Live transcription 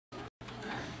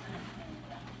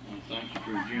Thank you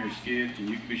for your generous gift, and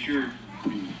you can be sure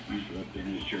you use it up there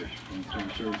in this church. From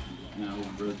the service now over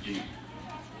Brother Jim.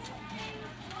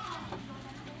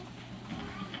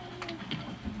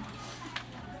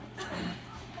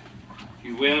 If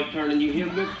you will, turn in your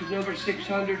hymn book to number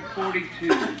 642.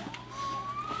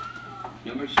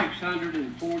 Number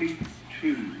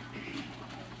 642.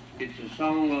 It's a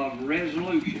song of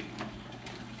resolution.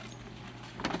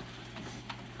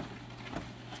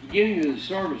 Beginning of the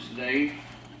service today,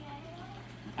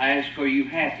 I ask, are you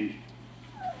happy?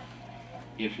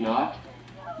 If not,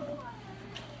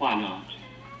 why not?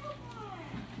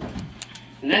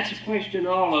 And that's a question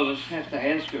all of us have to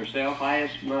ask ourselves. I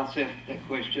ask myself that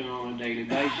question on a daily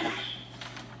basis.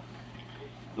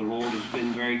 The Lord has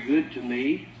been very good to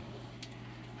me.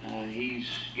 He's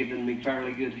given me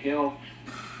fairly good health,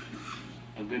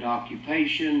 a good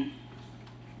occupation,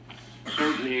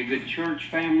 certainly a good church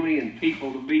family and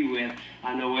people to be with.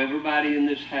 I know everybody in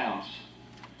this house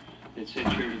that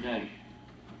sits here today.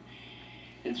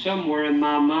 And somewhere in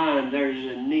my mind there's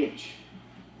a niche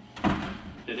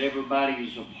that everybody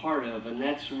is a part of, and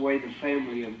that's the way the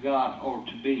family of God ought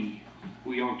to be.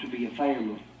 We ought to be a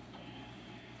family.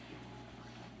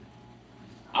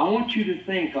 I want you to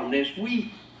think on this.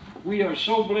 We are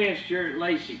so blessed here at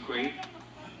Lacey Creek.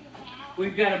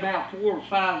 We've got about 4 or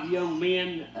 5 young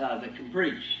men that can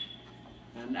preach.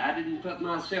 And I didn't put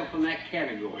myself in that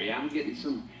category. I'm getting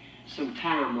some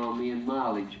time on me in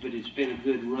mileage, but it's been a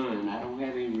good run. I don't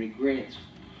have any regrets.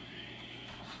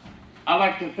 I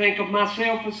like to think of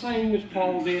myself the same as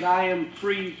Paul did. I am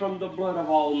free from the blood of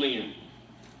all men.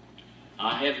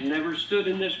 I have never stood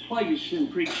in this place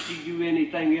and preached to you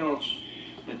anything else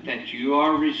but that you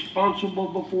are responsible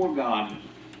before God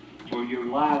for your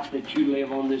life that you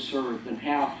live on this earth and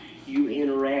how you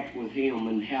interact with Him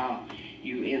and how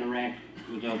you interact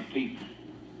with other people.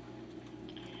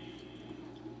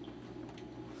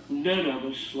 None of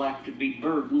us like to be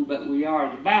burdened, but we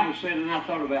are. The Bible said, and I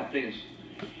thought about this,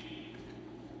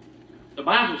 the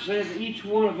Bible says each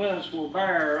one of us will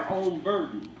bear our own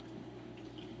burden.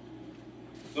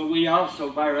 But we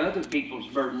also bear other people's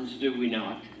burdens, do we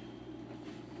not?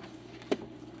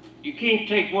 You can't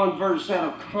take one verse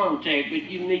out of context, but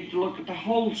you need to look at the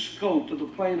whole scope of the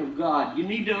plan of God. You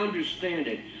need to understand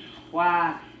it.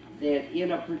 Why that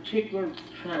in a particular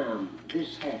time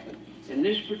this happened. In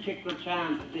this particular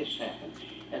time this happened.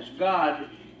 As God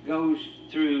goes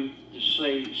through the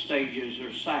stages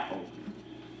or cycle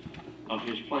of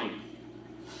His plan.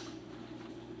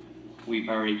 We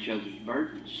bear each other's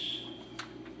burdens.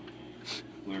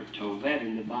 We're told that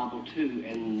in the Bible too.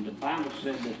 And the Bible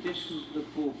said that this is the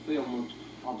fulfillment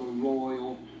of the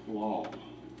royal law.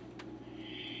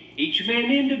 Each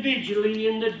man individually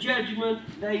in the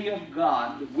judgment day of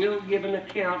God will give an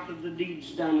account of the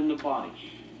deeds done in the body.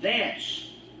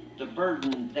 That's the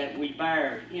burden that we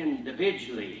bear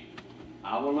individually.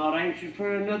 I will not answer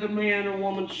for another man or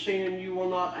woman's sin. You will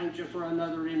not answer for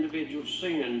another individual's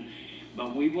sin.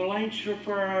 But we will answer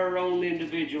for our own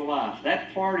individual life.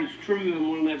 That part is true and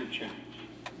will never change.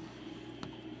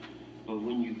 But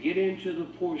when you get into the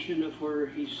portion of where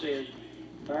He says,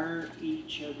 bear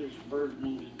each other's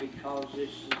burdens because this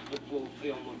is the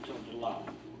fulfillment of the law.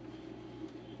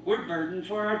 We're burdened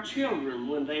for our children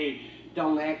when they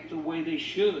don't act the way they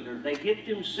should or they get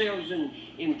themselves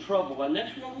in trouble. And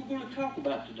that's what we're going to talk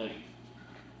about today.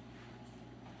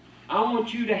 I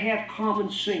want you to have common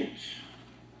sense.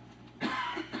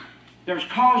 There's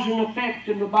cause and effect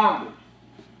in the Bible.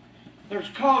 There's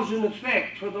cause and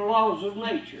effect for the laws of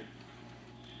nature.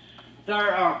 There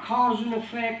are cause and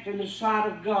effect in the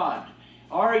sight of God.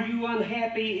 Are you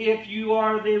unhappy? If you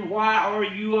are, then why are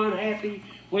you unhappy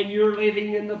when you're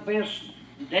living in the best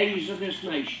days of this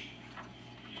nation?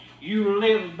 You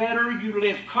live better, you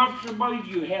live comfortably,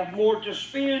 you have more to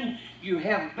spend, you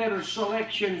have better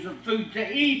selections of food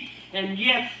to eat, and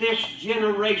yet this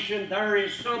generation there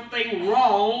is something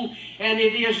wrong, and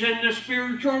it is in the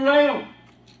spiritual realm.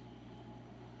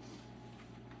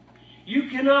 You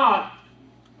cannot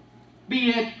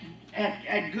be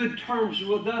at good terms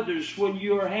with others when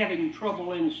you are having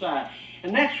trouble inside.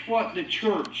 And that's what the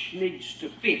church needs to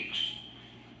fix.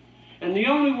 And the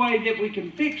only way that we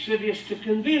can fix it is to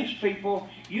convince people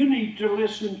you need to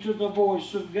listen to the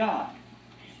voice of God.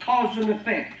 Cause and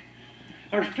effect.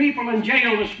 There's people in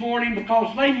jail this morning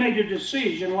because they made a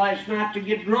decision last night to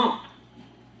get drunk.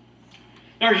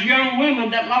 There's young women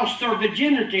that lost their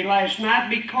virginity last night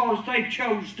because they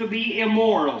chose to be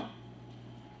immoral.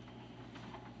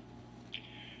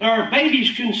 There are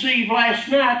babies conceived last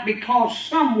night because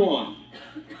someone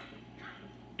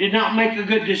did not make a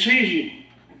good decision.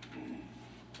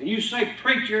 And you say,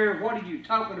 preacher, what are you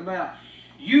talking about?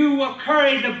 You will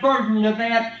carry the burden of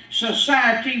that.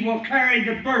 Society will carry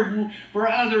the burden for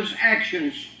others'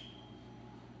 actions.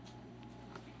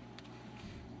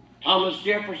 Thomas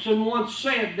Jefferson once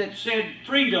said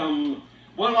freedom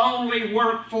will only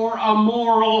work for a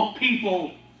moral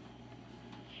people.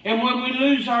 And when we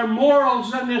lose our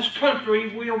morals in this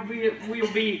country,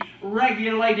 we'll be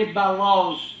regulated by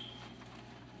laws.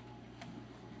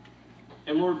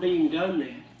 And we're being done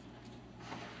that.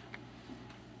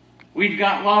 We've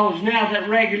got laws now that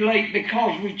regulate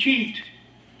because we cheat.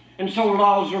 And so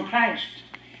laws are passed.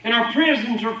 And our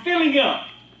prisons are filling up.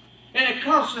 And it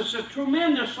costs us a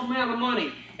tremendous amount of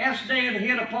money. Ask Dan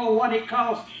Hittapoe what it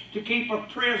costs to keep a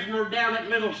prisoner down at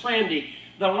Little Sandy.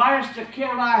 The last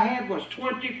account I had was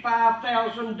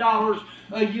 $25,000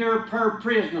 a year per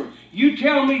prisoner. You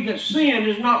tell me that sin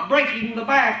is not breaking the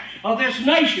back of this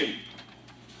nation.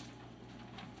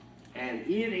 And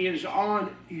it is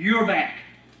on your back.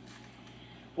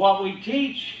 What we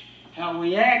teach, how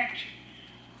we act,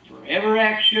 for every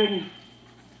action,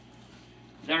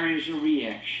 there is a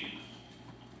reaction.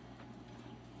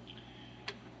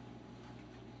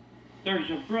 There's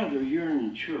a brother here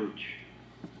in church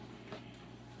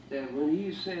that when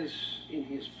he says in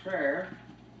his prayer,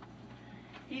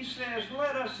 he says,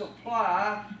 let us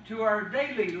apply to our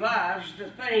daily lives the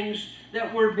things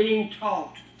that we're being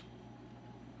taught.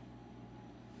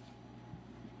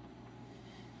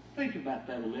 Think about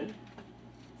that a minute.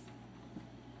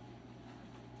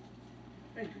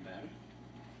 Think about it.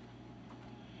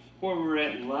 Where we're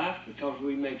at in life because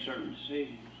we make certain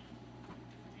decisions.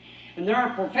 And there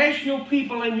are professional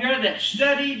people in here that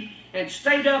studied and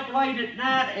stayed up late at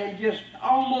night and just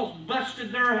almost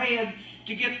busted their head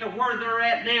to get to where they're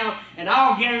at now. And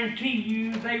I'll guarantee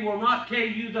you they will not tell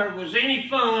you there was any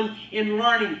fun in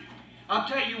learning. I'll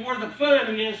tell you where the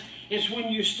fun is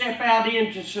when you step out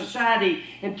into society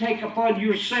and take upon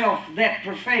yourself that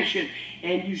profession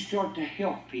and you start to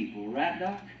help people. Right,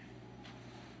 Doc?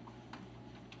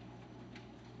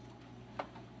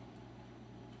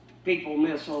 People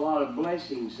miss a lot of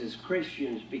blessings as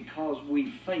Christians because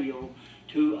we fail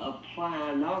to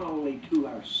apply not only to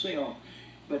ourselves,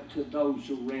 but to those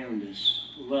around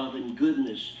us. Love and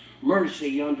goodness,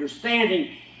 mercy, understanding.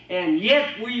 And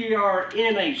yet we are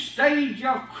in a stage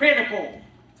of critical.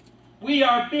 We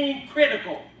are being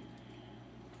critical.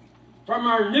 From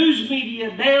our news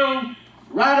media down,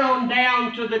 right on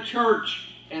down to the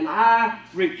church. And I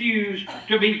refuse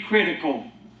to be critical.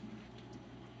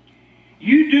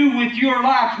 You do with your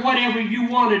life whatever you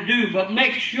want to do, but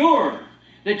make sure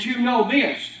that you know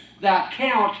this. The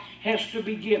account has to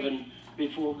be given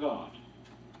before God.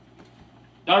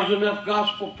 There's enough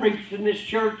gospel preached in this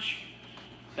church,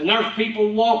 and there's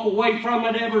people walk away from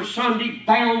it every Sunday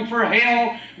bound for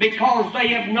hell because they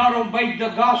have not obeyed the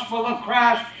gospel of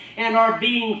Christ and are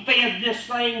being fed this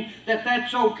thing that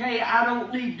that's okay, I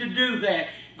don't need to do that.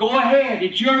 Go ahead,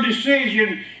 it's your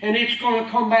decision, and it's going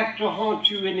to come back to haunt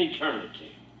you in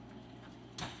eternity.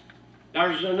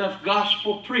 There's enough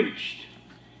gospel preached.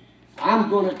 I'm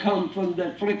going to come from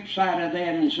the flip side of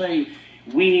that and say,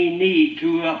 we need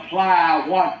to apply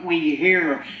what we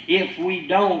hear. If we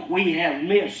don't, we have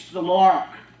missed the mark.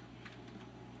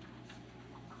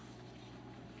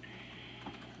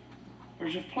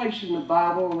 There's a place in the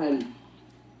Bible, and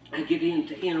I get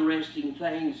into interesting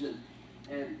things, and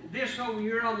this over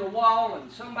here on the wall,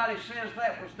 and somebody says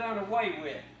that was done away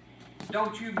with.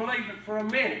 Don't you believe it for a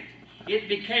minute. It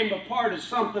became a part of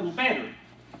something better.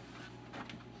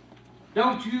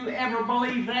 Don't you ever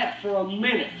believe that for a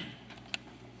minute.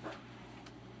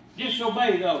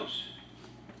 Disobey those.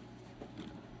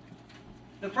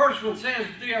 The first one says,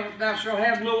 thou shalt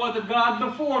have no other God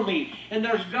before me. And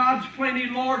there's gods plenty,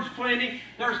 lords plenty.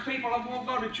 There's people that won't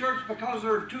go to church because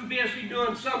they're too busy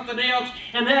doing something else,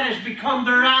 and that has become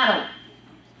their idol.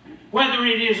 Whether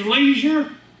it is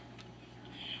leisure,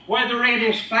 whether it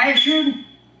is fashion,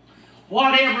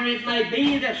 whatever it may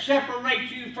be that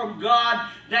separates you from God,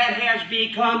 that has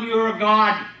become your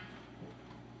God.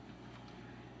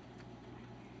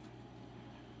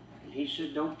 And he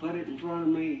said, don't put it in front of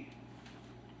me.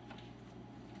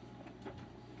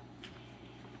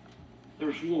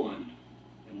 There's one,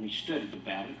 and we studied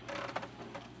about it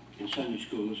in Sunday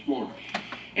school this morning.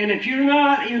 And if you're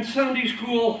not in Sunday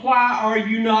school, why are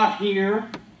you not here?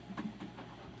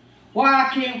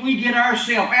 Why can't we get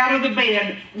ourselves out of the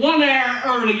bed 1 hour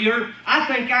earlier? I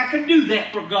think I could do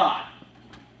that for God.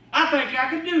 I think I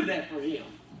could do that for Him.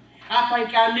 I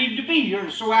think I need to be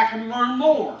here so I can learn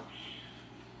more.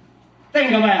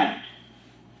 Think about it.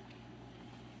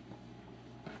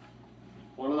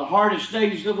 One of the hardest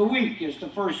days of the week is the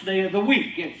first day of the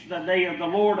week. It's the day of the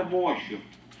Lord of worship.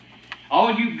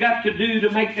 All you've got to do to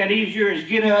make that easier is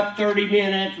get up 30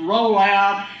 minutes, roll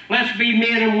out. Let's be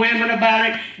men and women about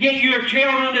it. Get your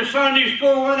children to Sunday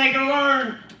school where they can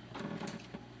learn.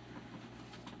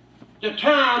 The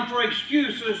time for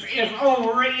excuses is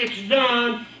over. It's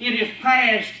done. It is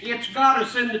past. It's got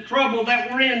us in the trouble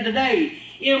that we're in today.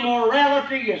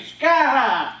 Immorality is sky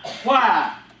high.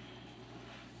 Why?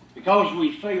 Because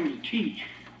we fail to teach.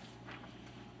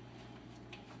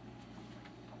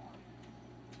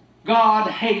 God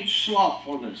hates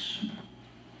slothfulness.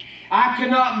 I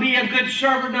cannot be a good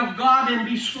servant of God and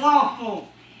be slothful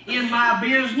in my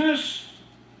business,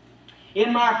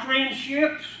 in my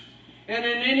friendships, and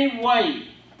in any way.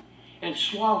 And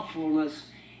slothfulness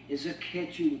is a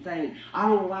catching thing. I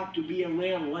don't like to be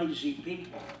around lazy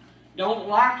people. Don't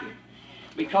like it.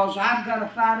 Because I've got to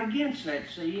fight against that,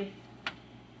 see?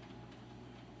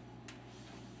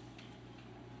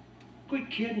 Quit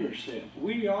kidding yourself.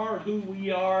 We are who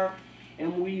we are,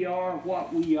 and we are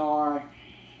what we are.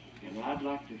 And I'd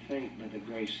like to think by the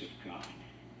grace of God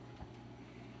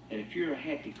that if you're a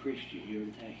happy Christian here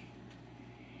today,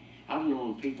 I've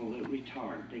known people that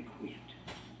retired, they quit.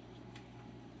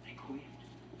 They quit.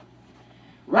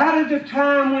 Right at the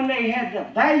time when they had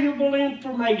the valuable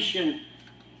information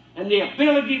and the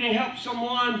ability to help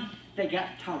someone, they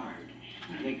got tired.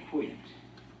 They quit.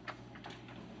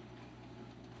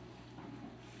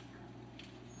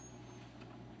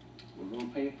 We're going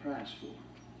to pay a price for it.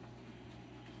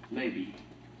 Maybe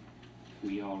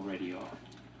we already are.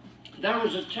 There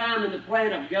was a time in the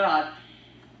plan of God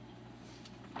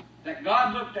that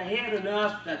God looked ahead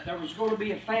enough that there was going to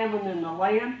be a famine in the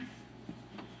land.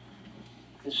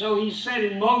 And so He set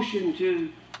in motion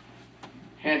to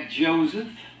have Joseph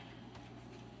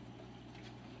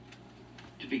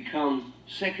to become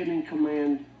second in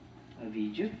command of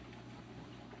Egypt.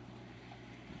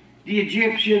 The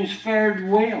Egyptians fared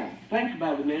well. Think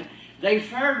about it, man. They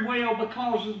fared well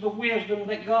because of the wisdom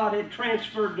that God had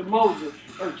transferred to Moses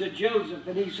or to Joseph.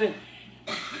 And he said,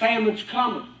 famine's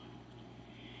coming.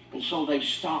 And so they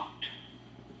stocked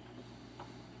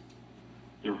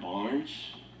their barns.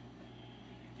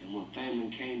 And when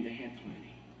famine came, they had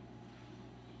plenty.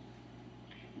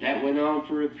 That went on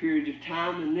for a period of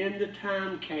time. And then the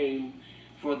time came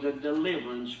for the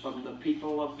deliverance from the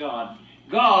people of God.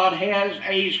 God has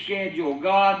a schedule.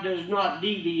 God does not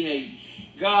deviate.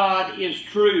 God is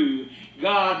true.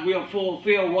 God will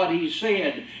fulfill what He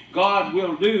said. God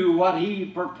will do what He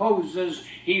proposes.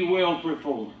 He will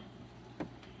perform.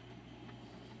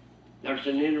 There's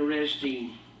an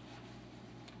interesting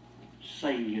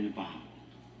saying in the Bible.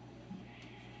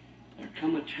 There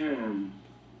come a time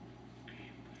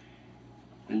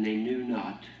when they knew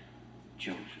not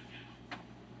Joseph.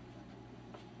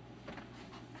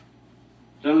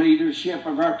 The leadership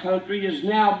of our country is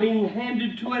now being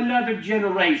handed to another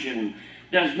generation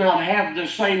that does not have the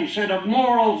same set of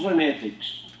morals and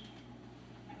ethics.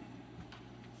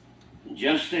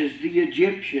 Just as the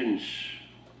Egyptians,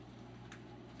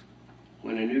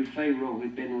 when a new Pharaoh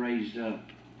had been raised up,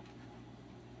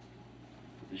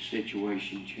 the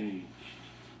situation changed.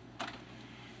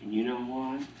 And you know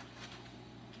what?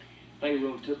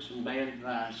 Pharaoh took some bad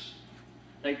advice.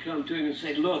 They come to him and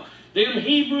said, look, them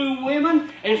Hebrew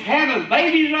women is having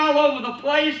babies all over the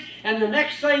place, and the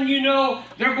next thing you know,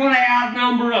 they're going to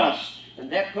outnumber us.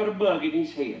 And that put a bug in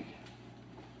his head.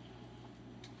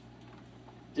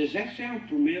 Does that sound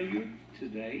familiar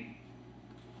today?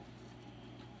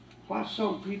 Why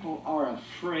some people are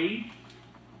afraid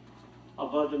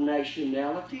of other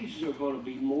nationalities, they're going to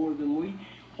be more than we.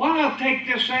 Why not take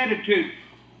this attitude?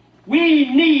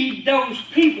 We need those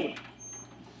people.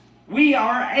 We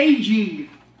are aging.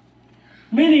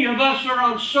 Many of us are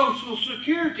on Social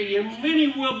Security, and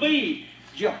many will be.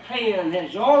 Japan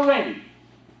has already,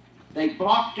 they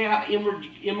blocked out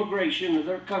immigration of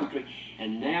their country,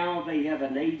 and now they have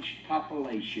an aged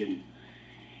population,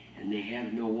 and they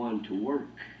have no one to work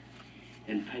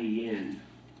and pay in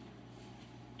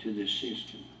to the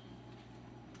system.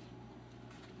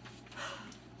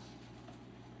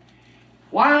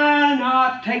 Why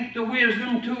not take the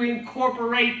wisdom to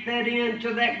incorporate that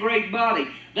into that great body?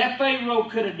 That Pharaoh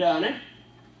could have done it,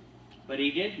 but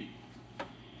he didn't.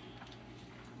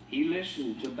 He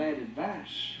listened to bad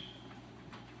advice.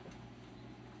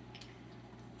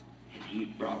 And he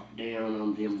brought down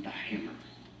on them the hammer.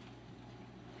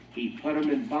 He put them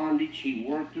in bondage. He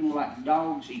worked them like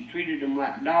dogs. He treated them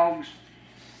like dogs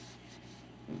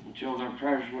until their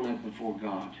prayers went up before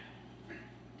God.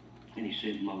 And he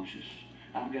said, Moses,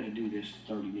 I've got to do this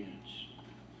 30 minutes.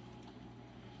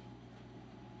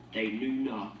 They knew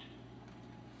not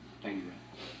Pharaoh.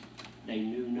 They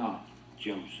knew not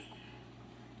Joseph.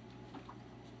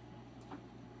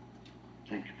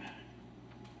 Think about it.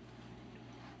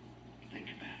 Think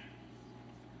about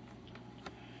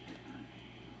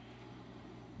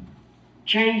it.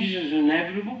 Change is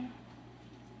inevitable.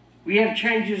 We have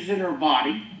changes in our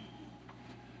body.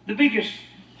 The biggest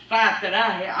fight that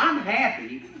I have, I'm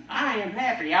happy. I am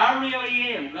happy. I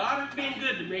really am. God has been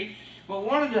good to me. But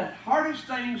one of the hardest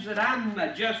things that I'm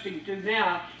adjusting to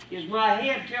now is my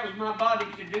head tells my body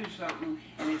to do something,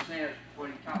 and it says, what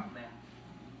are you talking about?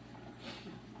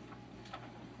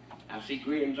 I see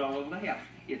grins all over the house.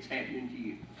 It's happening to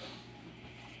you.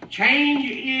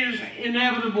 Change is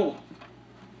inevitable.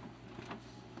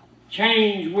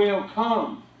 Change will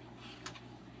come.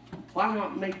 Why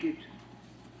not make it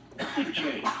a good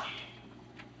change?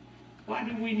 Why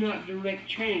do we not direct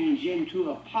change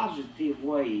into a positive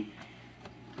way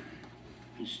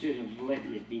instead of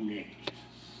letting it be negative?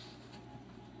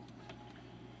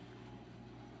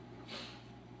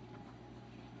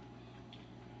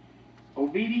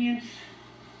 Obedience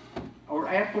or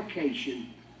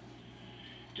application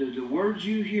to the words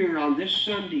you hear on these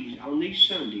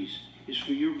Sundays is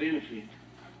for your benefit.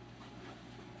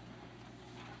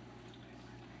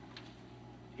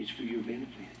 It's for your benefit.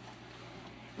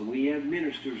 And we have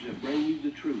ministers that bring you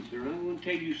the truth. They're not going to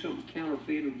tell you something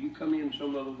counterfeit or you come in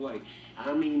some other way.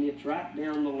 I mean, it's right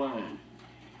down the line.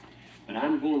 But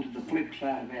I'm going to the flip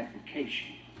side of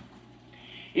application.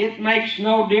 It makes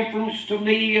no difference to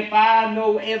me if I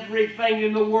know everything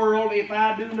in the world. If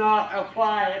I do not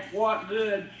apply it, what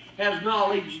good has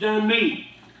knowledge done me?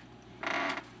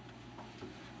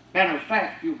 Matter of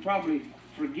fact, you'll probably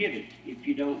forget it if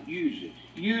you don't use it.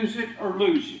 Use it or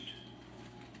lose it.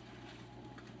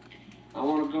 I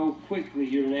want to go quickly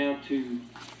here now to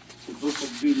the book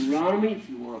of Deuteronomy. If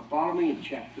you want to follow me in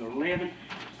chapter 11,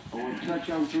 I want to touch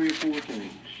on 3 or 4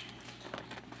 things.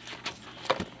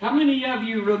 How many of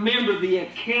you remember the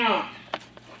account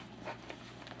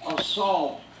of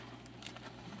Saul?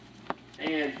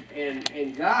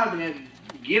 And God had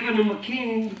given them a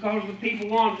king because the people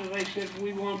wanted it. They said,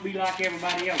 we want to be like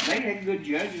everybody else. They had good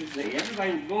judges.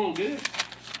 Everything was going good.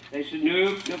 They said,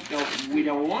 nope, we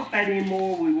don't want that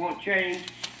anymore. We want change.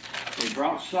 They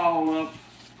brought Saul up,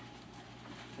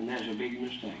 and that's a big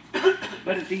mistake.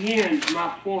 But at the end, my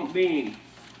point being,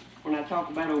 when I talk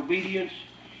about obedience,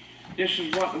 this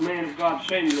is what the man of God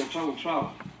Samuel told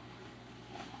Saul.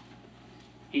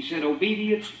 He said,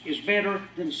 obedience is better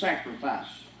than sacrifice.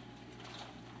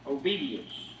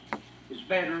 Obedience is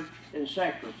better than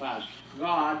sacrifice.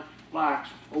 God likes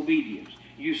obedience.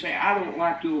 You say, I don't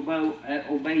like to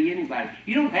obey anybody.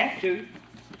 You don't have to.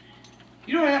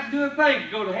 You don't have to do a thing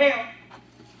to go to hell.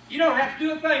 You don't have to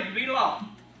do a thing to be lost.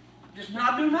 Just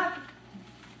not do nothing.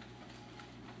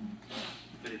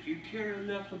 But if you care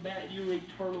enough about your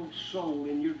eternal soul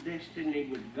and your destiny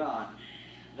with God,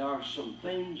 there are some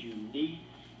things you need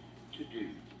to do.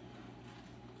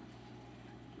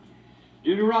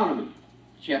 Deuteronomy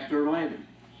chapter 11.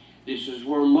 This is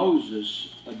where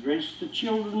Moses addressed the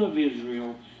children of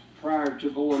Israel prior to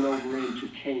going over into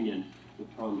Canaan, the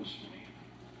promised land.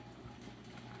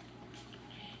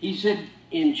 He said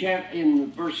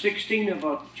in verse 16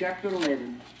 of chapter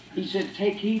 11, he said,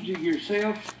 take heed to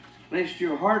yourself, lest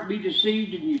your heart be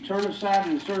deceived and you turn aside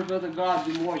and serve other gods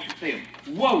and worship them.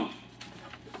 Whoa!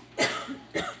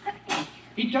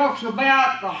 He talks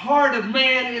about the heart of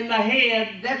man in the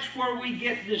head. That's where we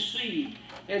get deceived.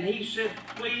 And he said,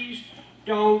 please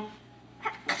don't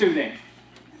do that.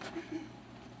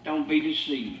 Don't be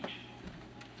deceived.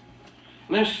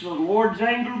 Lest the Lord's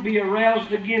anger be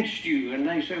aroused against you. And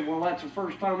they say, well, that's the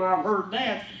first time I've heard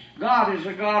that. God is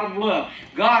a God of love.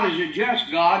 God is a just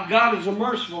God. God is a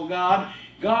merciful God.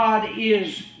 God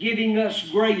is giving us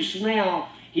grace now.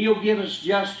 He'll give us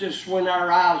justice when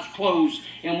our eyes close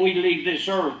and we leave this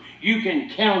earth. You can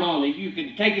count on it. You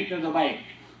can take it to the bank.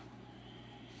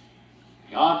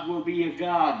 God will be a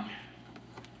God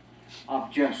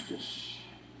of justice.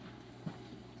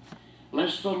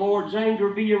 Lest the Lord's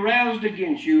anger be aroused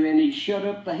against you, and he shut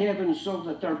up the heavens so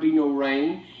that there be no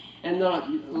rain, and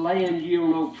the land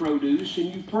yield no produce,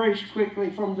 and you perish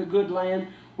quickly from the good land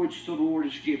which the Lord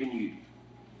has given you.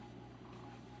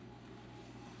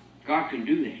 God can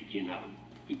do that, you know.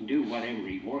 He can do whatever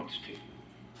he wants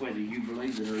to. Whether you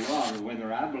believe it or not, or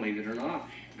whether I believe it or not,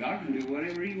 God can do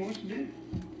whatever he wants to do.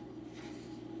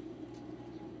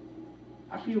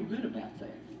 I feel good about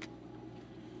that.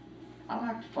 I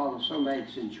like to follow somebody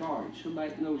that's in charge,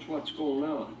 somebody that knows what's going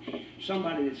on,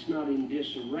 somebody that's not in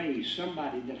disarray,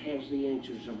 somebody that has the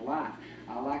answers of life.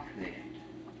 I like that.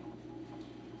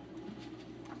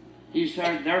 He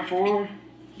said, therefore,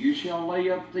 you shall lay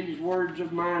up these words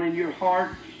of mine in your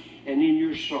heart and in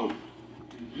your soul.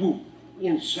 Woo,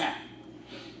 inside.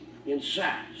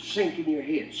 inside, sink in your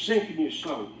head, sink in your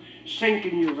soul, sink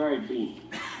in your very being.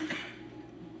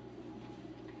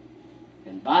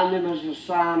 And bind them as a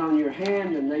sign on your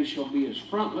hand, and they shall be as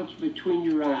frontlets between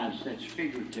your eyes. That's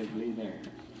figuratively there.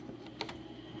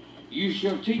 You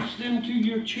shall teach them to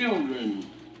your children,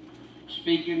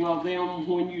 speaking of them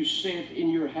when you sit in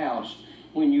your house,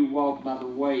 when you walk by the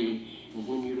way, and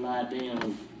when you lie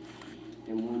down,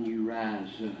 and when you rise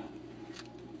up.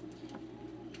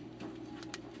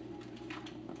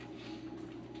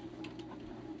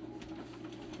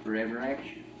 For every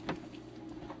action,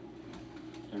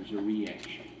 there's a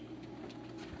reaction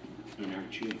in our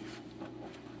children.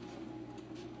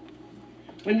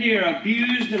 When they are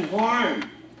abused and harmed,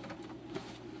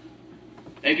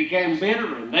 they become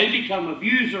bitter and they become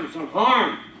abusers and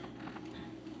harmed.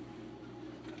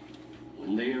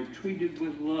 When they are treated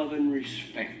with love and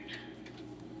respect,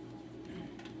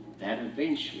 that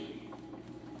eventually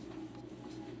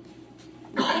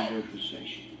will be their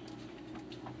possession.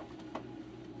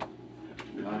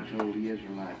 God told the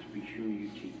Israelites, be sure you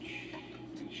teach.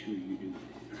 Be sure you do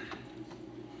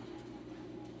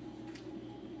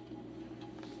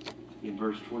that. In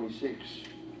verse 26,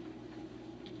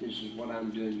 this is what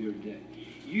I'm doing here today.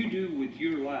 You do with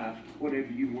your life whatever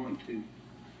you want to.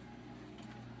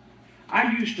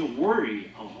 I used to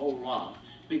worry a whole lot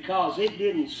because it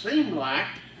didn't seem like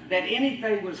that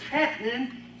anything was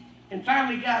happening, and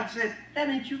finally God said, that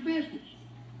ain't your business.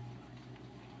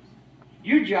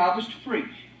 Your job is to preach.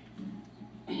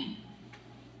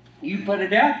 You put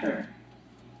it out there.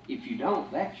 If you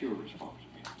don't, that's your responsibility.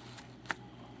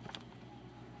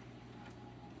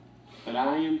 But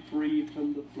I am free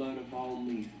from the flood of all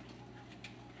men.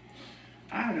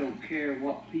 I don't care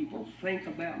what people think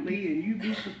about me, and you'd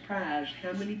be surprised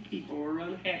how many people are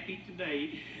unhappy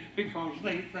today because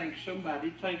they think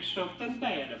somebody thinks something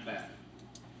bad about it.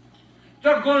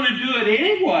 They're going to do it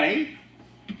anyway.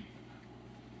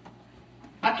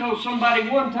 I told somebody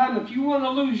one time, if you want to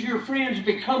lose your friends,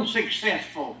 become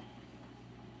successful.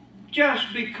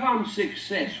 Just become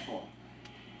successful.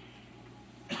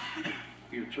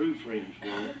 Your true friends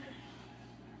won't.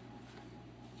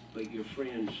 But your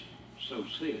friends, so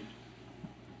said,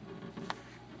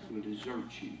 will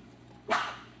desert you.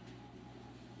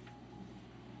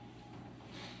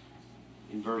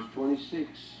 In verse 26,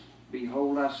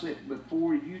 behold, I set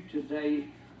before you today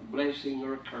a blessing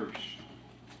or a curse.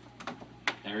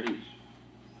 There it is.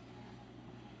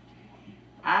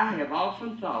 I have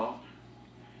often thought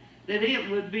that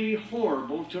it would be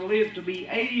horrible to live to be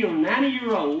 80 or 90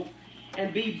 years old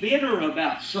and be bitter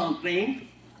about something,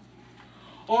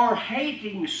 or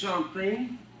hating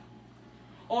something,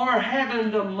 or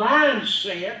having the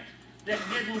mindset that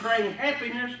didn't bring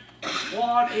happiness.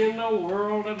 What in the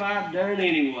world have I done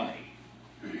anyway?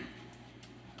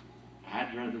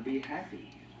 I'd rather be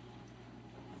happy.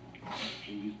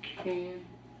 And you can't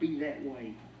be that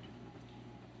way.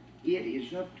 It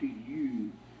is up to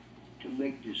you to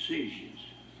make decisions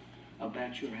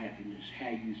about your happiness, how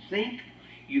you think.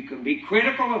 You can be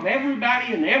critical of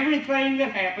everybody and everything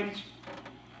that happens,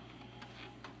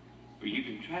 or you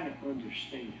can try to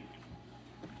understand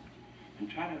and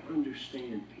try to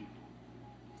understand people.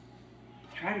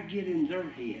 Try to get in their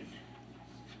head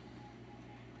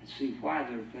and see why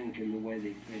they're thinking the way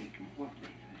they think and what they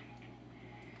think.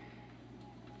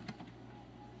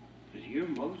 But here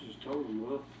Moses told them,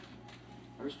 look,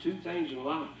 there's two things in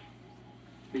life.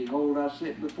 Behold, I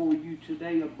set before you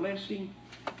today a blessing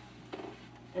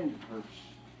and a curse.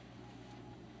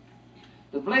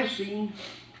 The blessing,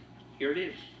 here it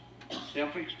is,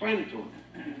 self-explanatory.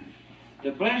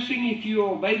 The blessing if you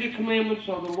obey the commandments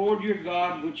of the Lord your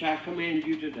God, which I command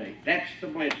you today. That's the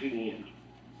blessing end.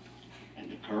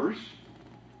 And the curse?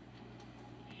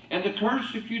 And the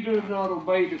curse if you do not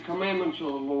obey the commandments of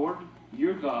the Lord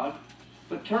your God,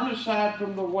 but turn aside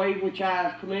from the way which I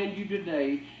have commanded you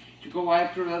today to go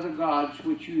after other gods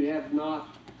which you have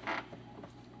not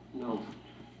known.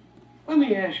 Let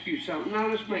me ask you something. Now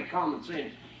let's make common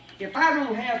sense. If I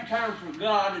don't have time for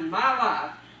God in my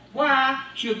life, why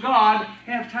should God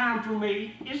have time for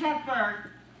me? Is that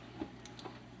fair?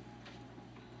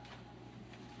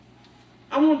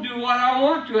 I'm going to do what I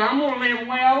want to. I'm going to live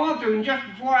the way I want to. And just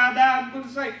before I die, I'm going to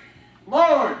say,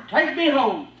 Lord, take me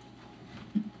home.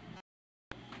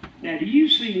 Now, do you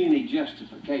see any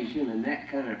justification in that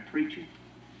kind of preaching?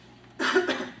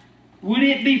 Would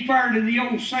it be fair to the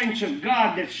old saints of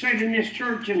God that sit in this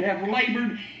church and have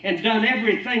labored and done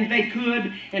everything they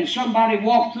could, and somebody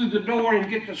walk through the door and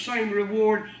get the same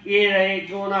reward? It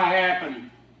ain't going to happen.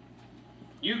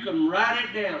 You can write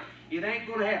it down. It ain't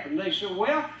going to happen. They say,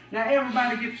 well, now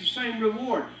everybody gets the same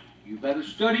reward. You better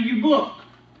study your book.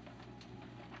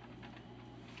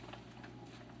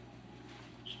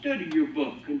 Study your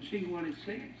book and see what it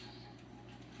says.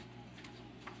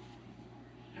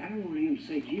 I don't want him to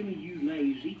say, Jimmy, you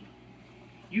lazy.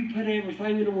 You put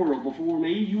everything in the world before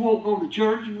me. You won't go to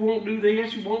church. You won't do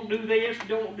this. You won't do this. You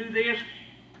don't do this.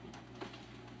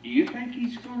 Do you think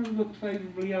he's going to look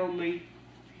favorably on me?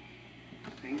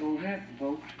 Ain't going to happen,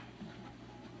 folks.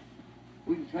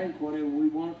 We can think whatever we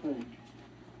want to think.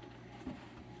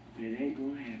 But it ain't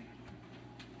going to happen.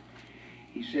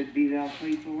 He said, be thou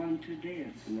faithful unto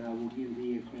death, and I will give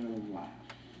thee a crown of life.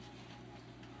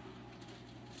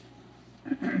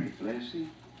 The blessing,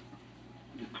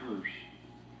 the curse.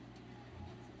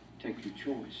 Take your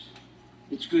choice.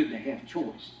 It's good to have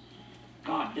choice.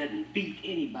 God doesn't beat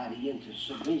anybody into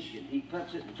submission. He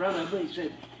puts it in front of them and he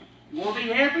said, you want to be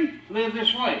happy? Live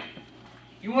this way.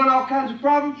 You want all kinds of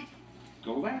problems?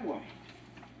 Go that way.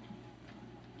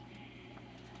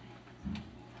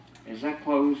 As I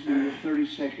close in the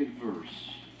 32nd verse,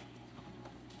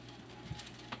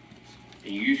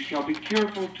 and you shall be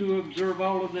careful to observe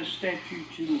all of the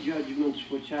statutes and judgments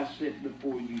which I set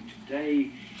before you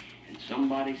today. And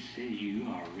somebody says you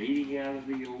are reading out of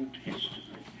the Old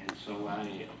Testament, and so I am.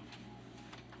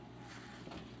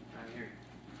 Right here.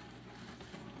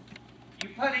 You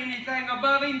put anything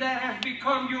above him, that has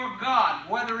become your God,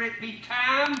 whether it be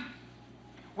time,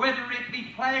 whether it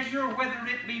be pleasure, whether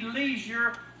it be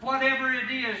leisure, whatever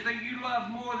it is that you love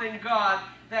more than God,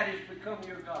 that has become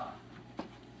your God.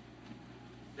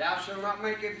 Thou shalt not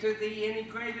make unto thee any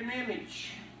graven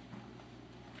image.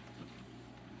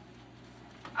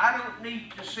 I don't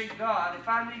need to see God. If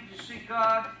I need to see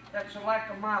God, that's a lack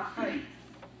of my faith.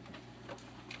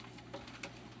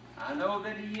 I know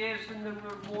that He is in the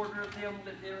rewarder of them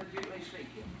that diligently seek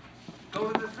Him. Go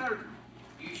to the third.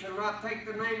 You shall not take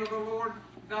the name of the Lord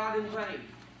God in vain.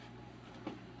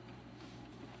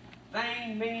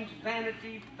 Vain means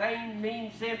vanity. Vain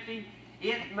means empty.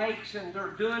 It makes, and they're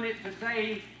doing it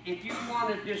today, if you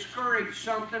want to discourage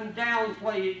something,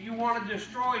 downplay it. You want to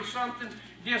destroy something,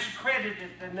 discredit it.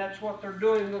 And that's what they're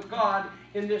doing with God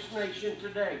in this nation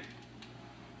today.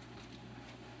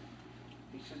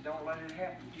 He said, don't let it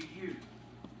happen to you.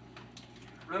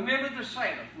 Remember the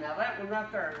Sabbath. Now that one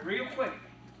right there, real quick.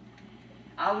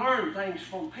 I learned things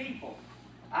from people.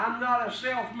 I'm not a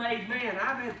self-made man.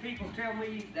 I've had people tell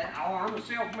me that, oh, I'm a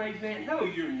self-made man. No,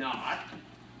 you're not.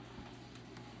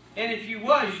 And if you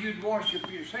was, you'd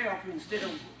worship yourself instead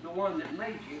of the one that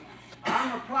made you.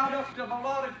 I'm a product of a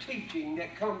lot of teaching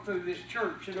that come through this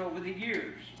church and over the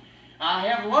years. I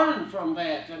have learned from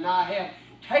that, and I have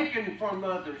taken from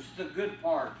others the good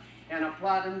part and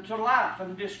applied them to life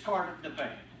and discarded the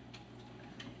bad.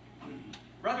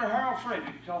 Brother Harold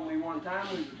Frederick told me one time,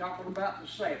 we were talking about the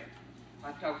Sabbath.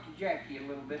 I talked to Jackie a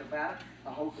little bit about it.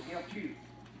 I hope it helps you.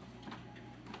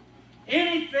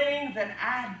 Anything that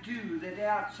I do that's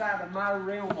outside of my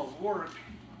realm of work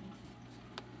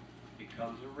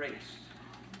becomes a rest.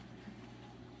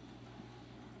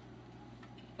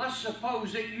 Let's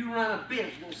suppose that you run a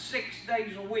business 6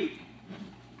 days a week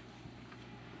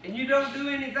and you don't do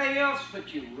anything else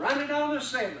but you run it on the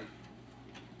 7th.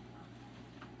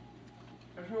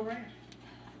 There's no rest.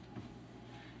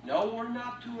 No, we're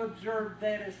not to observe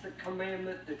that as the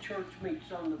commandment. The church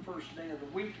meets on the first day of the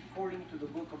week according to the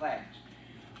book of Acts.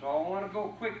 So I want to go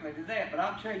quickly to that, but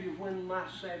I'll tell you when my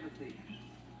Sabbath is.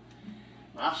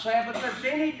 My Sabbath is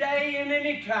any day and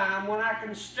any time when I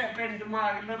can step into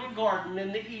my little garden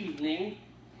in the evening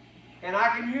and I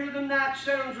can hear the night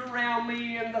sounds around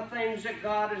me and the things that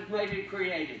God has made and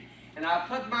created. And I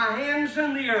put my hands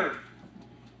in the earth.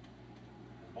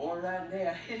 Boy, right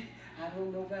now, I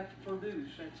don't know about the produce.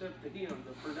 That's up to Him,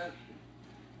 the production.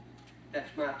 That's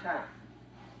my time.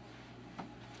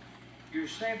 Your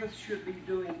Sabbath should be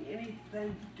doing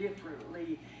anything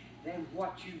differently than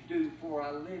what you do for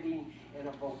a living and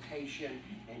a vocation,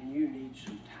 and you need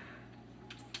some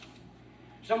time.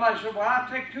 Somebody said, well, I'll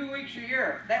take 2 weeks a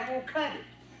year. That won't cut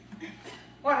it.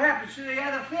 What happens to the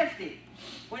other 50?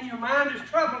 When your mind is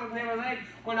troubled and everything,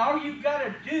 when all you've got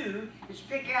to do is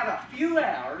pick out a few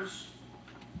hours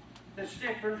that's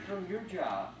different from your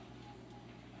job,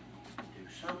 do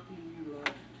something you love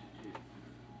to do.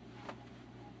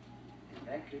 And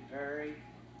that could vary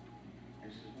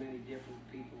as many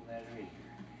different people that are in here.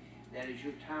 That is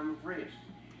your time of rest.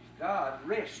 God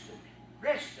rested.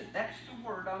 Rested, that's the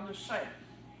word on the Sabbath.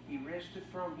 He rested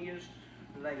from His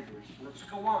labors. Let's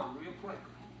go on real quickly.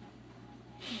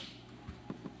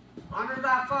 Honor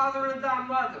thy father and thy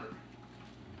mother.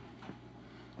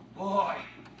 Boy,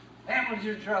 that one's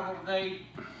in trouble today.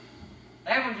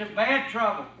 That one's in bad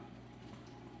trouble.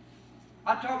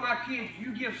 I taught my kids,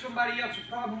 you give somebody else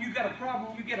a problem, you got a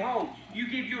problem, you get home. You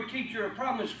give your teacher a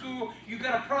problem at school, you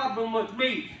got a problem with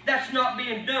me. That's not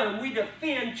being done. We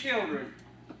defend children.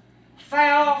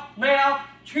 Foul-mouthed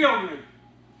children.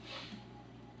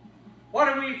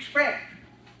 What do we expect?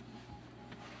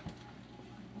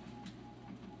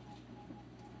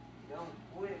 Don't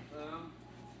with them.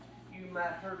 You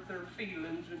might hurt their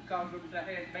feelings and cause them to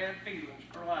have bad feelings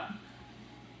for life.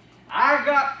 I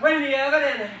got plenty of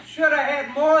it and should have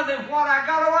had more than what I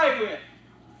got away with.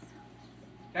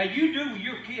 Now you do with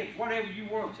your kids whatever you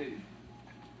want to.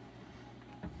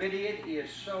 But it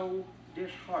is so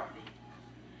disheartening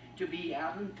to be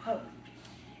out in public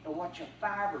and watch a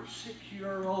 5- or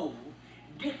 6-year-old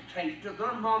dictate to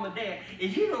their mom and dad,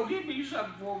 if you don't give me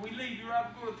something before we leave here,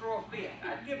 I'm going to throw a fit.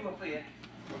 I'd give them a fit.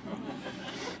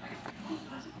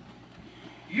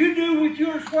 You do with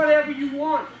yours whatever you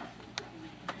want.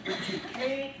 But you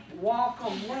can't walk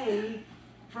away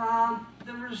from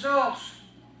the results.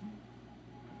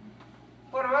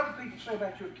 What do other people say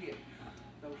about your kids?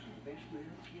 Those are the best little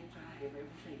kids I have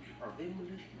ever seen. Are them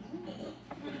little?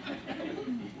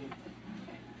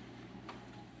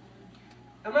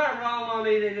 Am I wrong on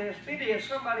any of this? It is.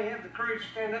 Somebody have the courage to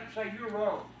stand up and say, you're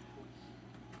wrong.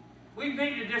 We've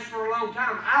needed this for a long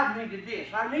time. I've needed this.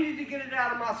 I needed to get it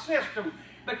out of my system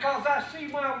because I see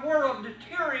my world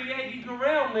deteriorating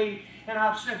around me, and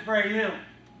I've said very little.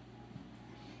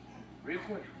 Real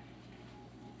quick.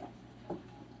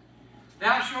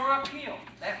 Thou shalt not kill.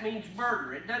 That means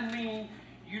murder. It doesn't mean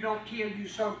you don't kill you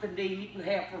something to eat and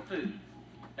have for food.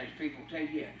 These people tell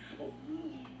you, oh,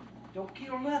 don't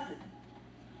kill nothing.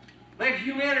 Let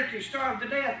humanity starve to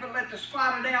death, but let the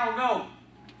spotted owl go.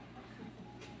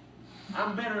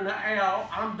 I'm better than an owl.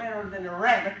 I'm better than a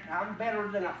rabbit. I'm better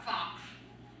than a fox.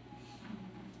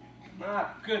 My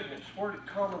goodness, where did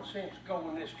common sense go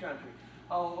in this country?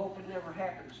 Oh, I hope it never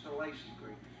happens to Lacey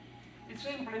Creek. It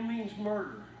simply means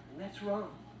murder, and that's wrong.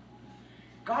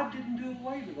 God didn't do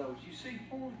away with those. You see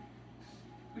the point?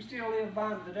 We still live by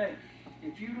them today.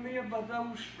 If you live by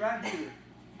those right here,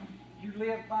 you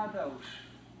live by those,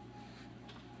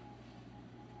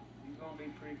 you're going to be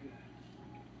pretty good.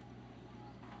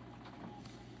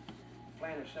 The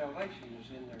plan of salvation is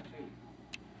in there too.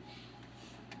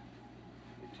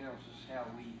 It tells us how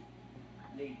we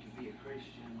need to be a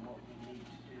Christian, what we need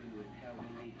to do, and how we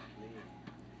need to live.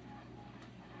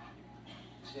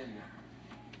 It's in there.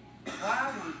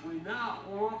 Why would we not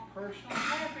want personal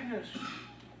happiness?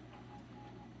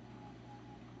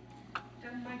 It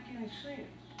doesn't make any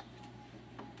sense.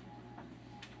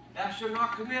 Thou shalt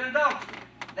not commit adultery.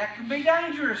 That can be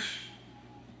dangerous.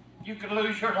 You could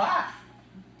lose your life.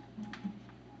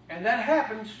 And that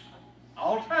happens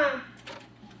all the time.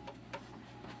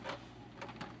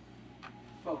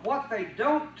 But what they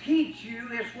don't teach you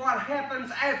is what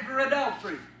happens after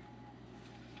adultery.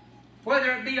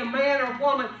 Whether it be a man or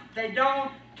woman, they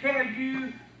don't tell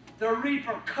you the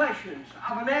repercussions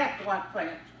of an act like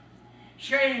that.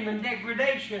 Shame and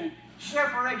degradation,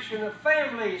 separation of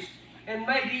families, and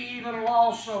maybe even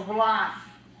loss of life.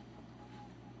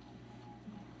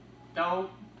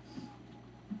 Don't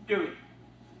do it.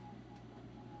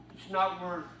 It's not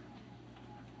worth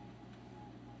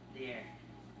the act.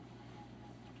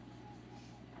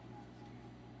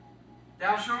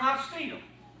 Thou shalt not steal.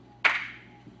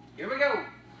 Here we go.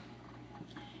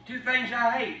 Two things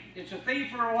I hate. It's a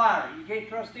thief or a liar. You can't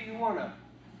trust either one of them.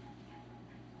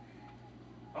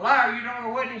 A liar, you don't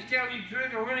know when he's telling you the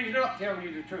truth or when he's not telling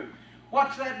you the truth.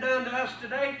 What's that done to us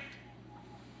today?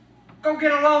 Go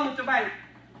get a loan at the bank.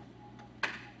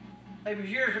 Maybe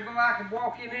years ago I could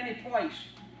walk in any place,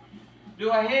 do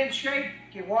a handshake,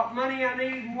 get what money I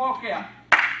need, and walk out.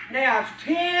 Now it's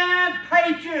 10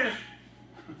 pages.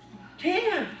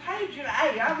 10 pages.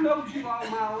 Hey, I've known you all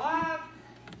my life.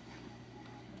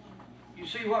 You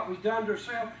see what we've done to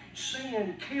ourselves?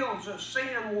 Sin kills us.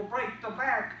 Sin will break the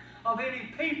back of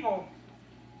any people.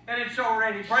 And it's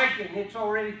already breaking. It's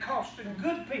already costing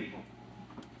good people.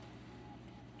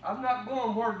 I'm not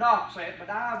going where Doc's at, but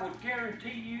I would guarantee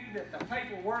you that the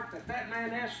paperwork that man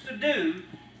has to do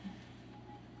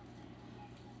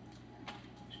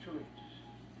is tremendous.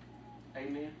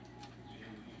 Amen?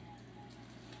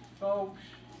 Folks,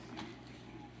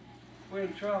 we're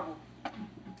in trouble.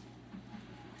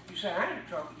 You say, I ain't in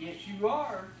trouble. Yes, you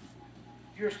are.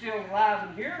 You're still alive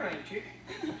and here, ain't you?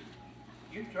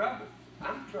 You're in trouble.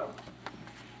 I'm in trouble.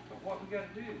 But what we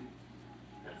got to do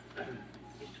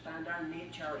is to find our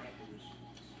niche, our happiness.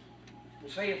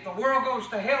 And say, if the world goes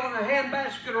to hell in a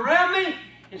handbasket around me,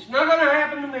 it's not going to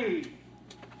happen to me.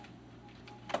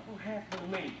 It won't happen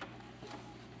to me.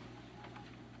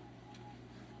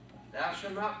 Thou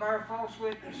shalt not bear false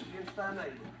witness against thy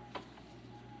neighbor.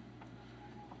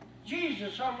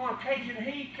 Jesus, on one occasion,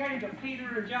 he came to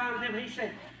Peter and John and them. He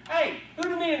said, hey, who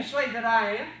do men say that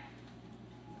I am?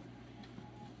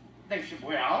 They said,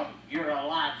 well, you're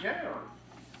Elijah or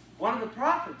one of the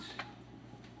prophets.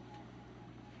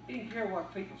 He didn't care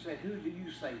what people said. Who do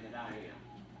you say that I am?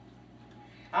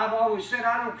 I've always said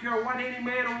I don't care what any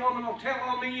man or woman will tell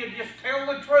on me. You just tell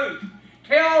the truth.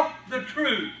 Tell the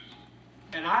truth.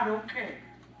 And I don't care.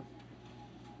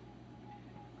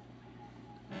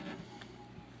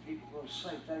 People will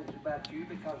say things about you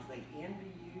because they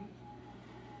envy you.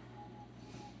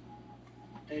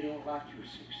 They don't like your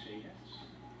success.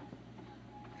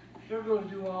 They're going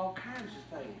to do all kinds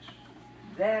of things.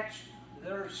 That's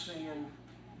their sin,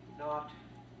 not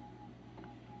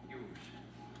yours.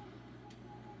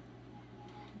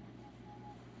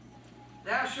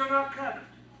 Thou shalt not covet.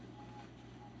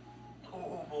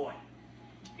 Oh boy.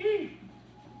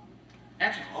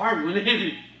 That's a hard one, isn't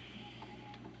it?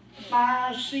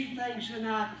 I see things and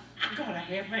I gotta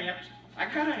have that. I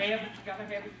gotta have it, gotta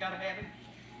have it, gotta have it.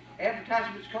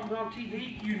 Advertisements coming on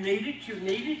TV, you need it, you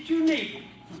need it, you need it.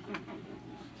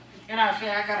 And I say,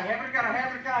 I gotta have it, I gotta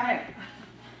have it, I gotta have it.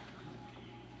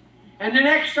 And the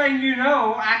next thing you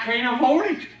know, I can't afford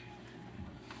it.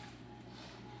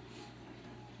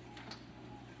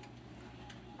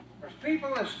 There's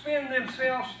people that spin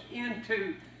themselves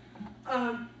into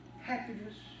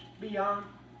unhappiness beyond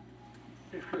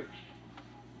description.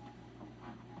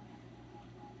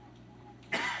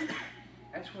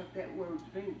 That's what that word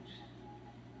means.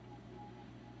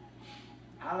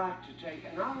 I like to take,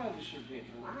 and all of us are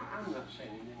different. I'm not saying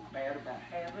anything bad about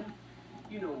heaven.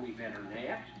 You know me better than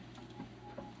that.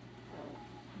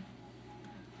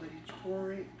 But it's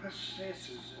where it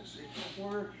possesses us. It's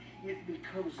where it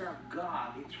becomes our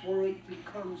God. It's where it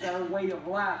becomes our way of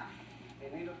life.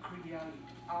 And it'll create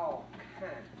all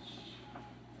kinds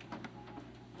of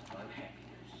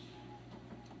unhappiness.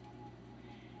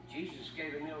 Jesus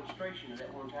gave an illustration of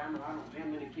that one time, and I don't know how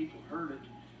many people heard it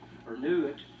or knew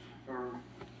it. Or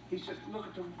he said, look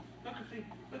at the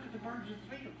birds of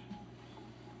the field.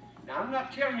 Now I'm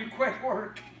not telling you quit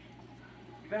work.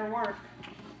 You better work.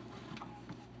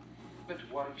 But to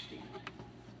what extent?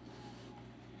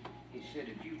 He said,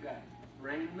 if you've got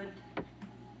raiment,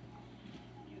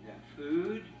 you've got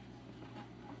food,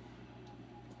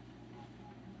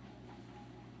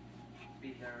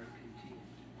 be there content.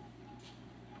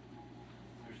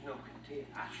 There's no content.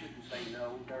 I shouldn't say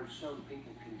no. There's some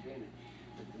people contented.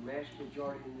 But the vast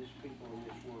majority of this people in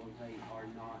this world, they are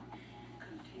not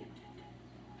contented.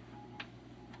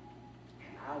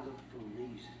 And I look for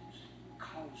reasons,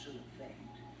 cause and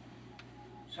effect.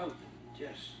 Something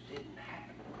just didn't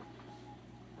happen.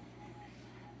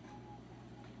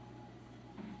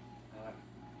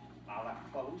 I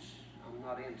like clothes. I'm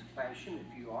not into fashion.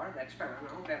 If you are, that's fine.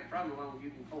 I don't have a problem as long as you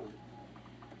can afford it.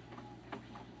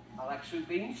 I like soup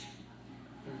beans.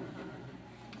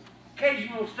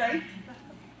 Occasional steak.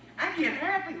 I get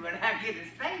happy when I get a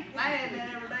steak. If I had that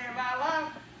every day of my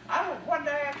life, I don't know what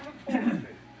day I have to look forward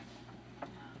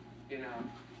to. You know.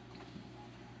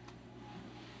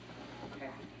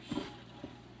 Happiness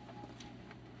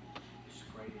is the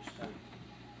greatest thing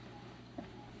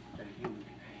that a human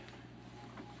can have.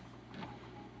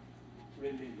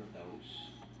 Remember those.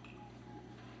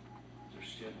 They're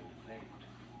still in effect.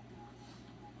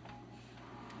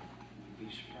 You'd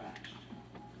be surprised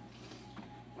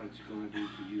what it's going to do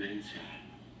for you inside.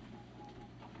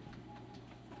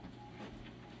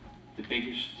 The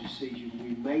biggest decision we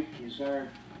make is our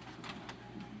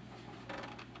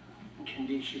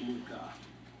condition with God.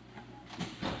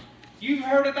 You've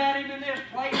heard about him in this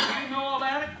place. You know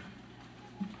about it.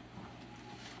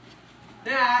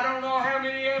 Now, I don't know how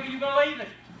many of you believe it.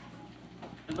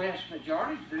 The vast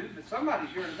majority do, but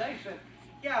somebody's here today said,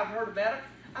 yeah, I've heard about it.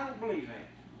 I don't believe that.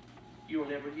 You'll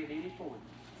never get any for it.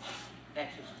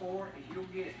 That's as far as you'll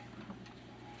get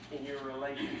in your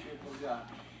relationship with God.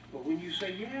 But when you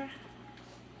say, yeah,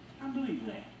 I believe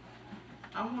that.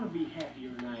 I want to be happier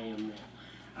than I am now.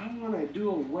 I want to do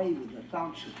away with the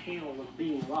thoughts of hell of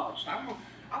being lost. I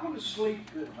want to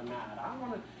sleep good of a night. I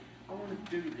want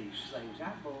to do these things.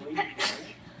 I believe that.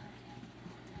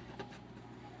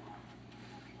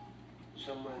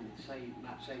 Someone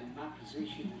might say, my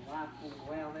position in life won't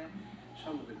allow that.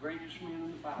 Some of the greatest men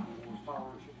in the Bible were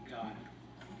followers of God.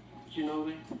 Did you know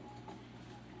that?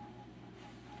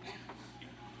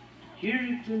 Hear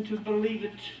it and to believe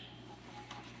it.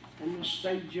 In the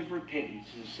stage of repentance,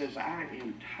 it says, I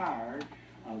am tired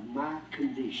of my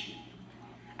condition.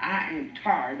 I am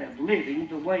tired of living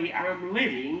the way I'm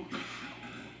living.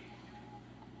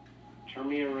 Turn turn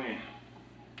me around.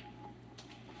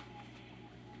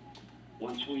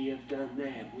 Once we have done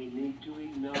that, we need to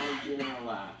acknowledge in our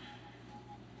life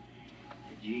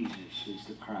that Jesus is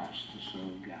the Christ, the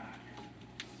Son of God.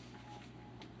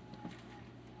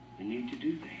 We need to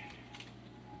do that.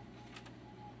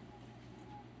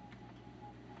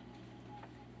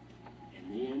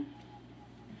 And then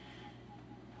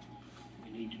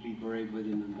we need to be buried with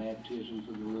him in baptism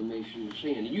for the remission of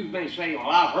sin. And you may say, well,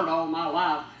 I've heard all my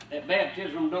life that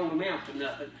baptism don't amount to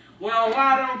nothing. Well,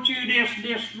 why don't you just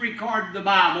disregard the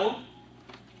Bible?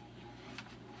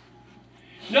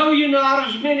 Know you not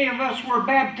as many of us were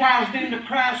baptized into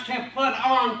Christ have put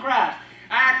on Christ.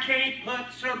 I can't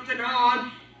put something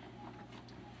on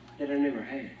that I never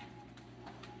had.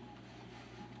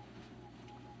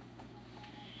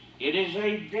 It is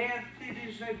a death, it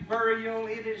is a burial,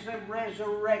 it is a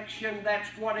resurrection. That's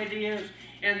what it is.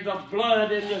 And the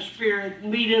blood and the Spirit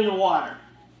meet in the water.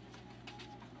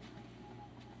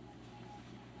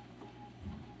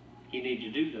 You need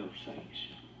to do those things,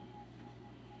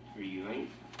 or you ain't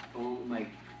going to make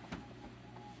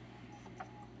it.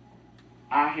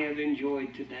 I have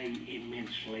enjoyed today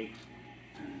immensely.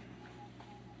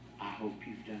 I hope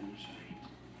you've done the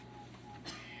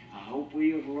same. I hope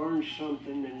we have learned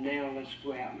something, and now let's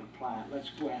go out and apply it. Let's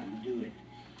go out and do it.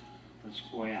 Let's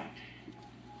go out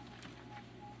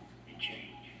and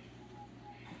change.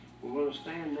 We're going to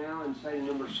stand now and say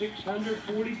number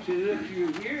 642 if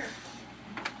you're here.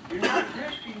 You're not a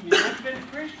Christian. You've never been a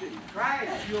Christian. Try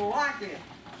it. You'll like it.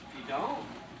 If you don't,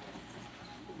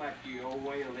 go back to your old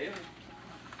way of living.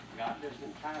 God doesn't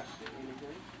entice to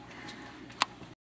anything.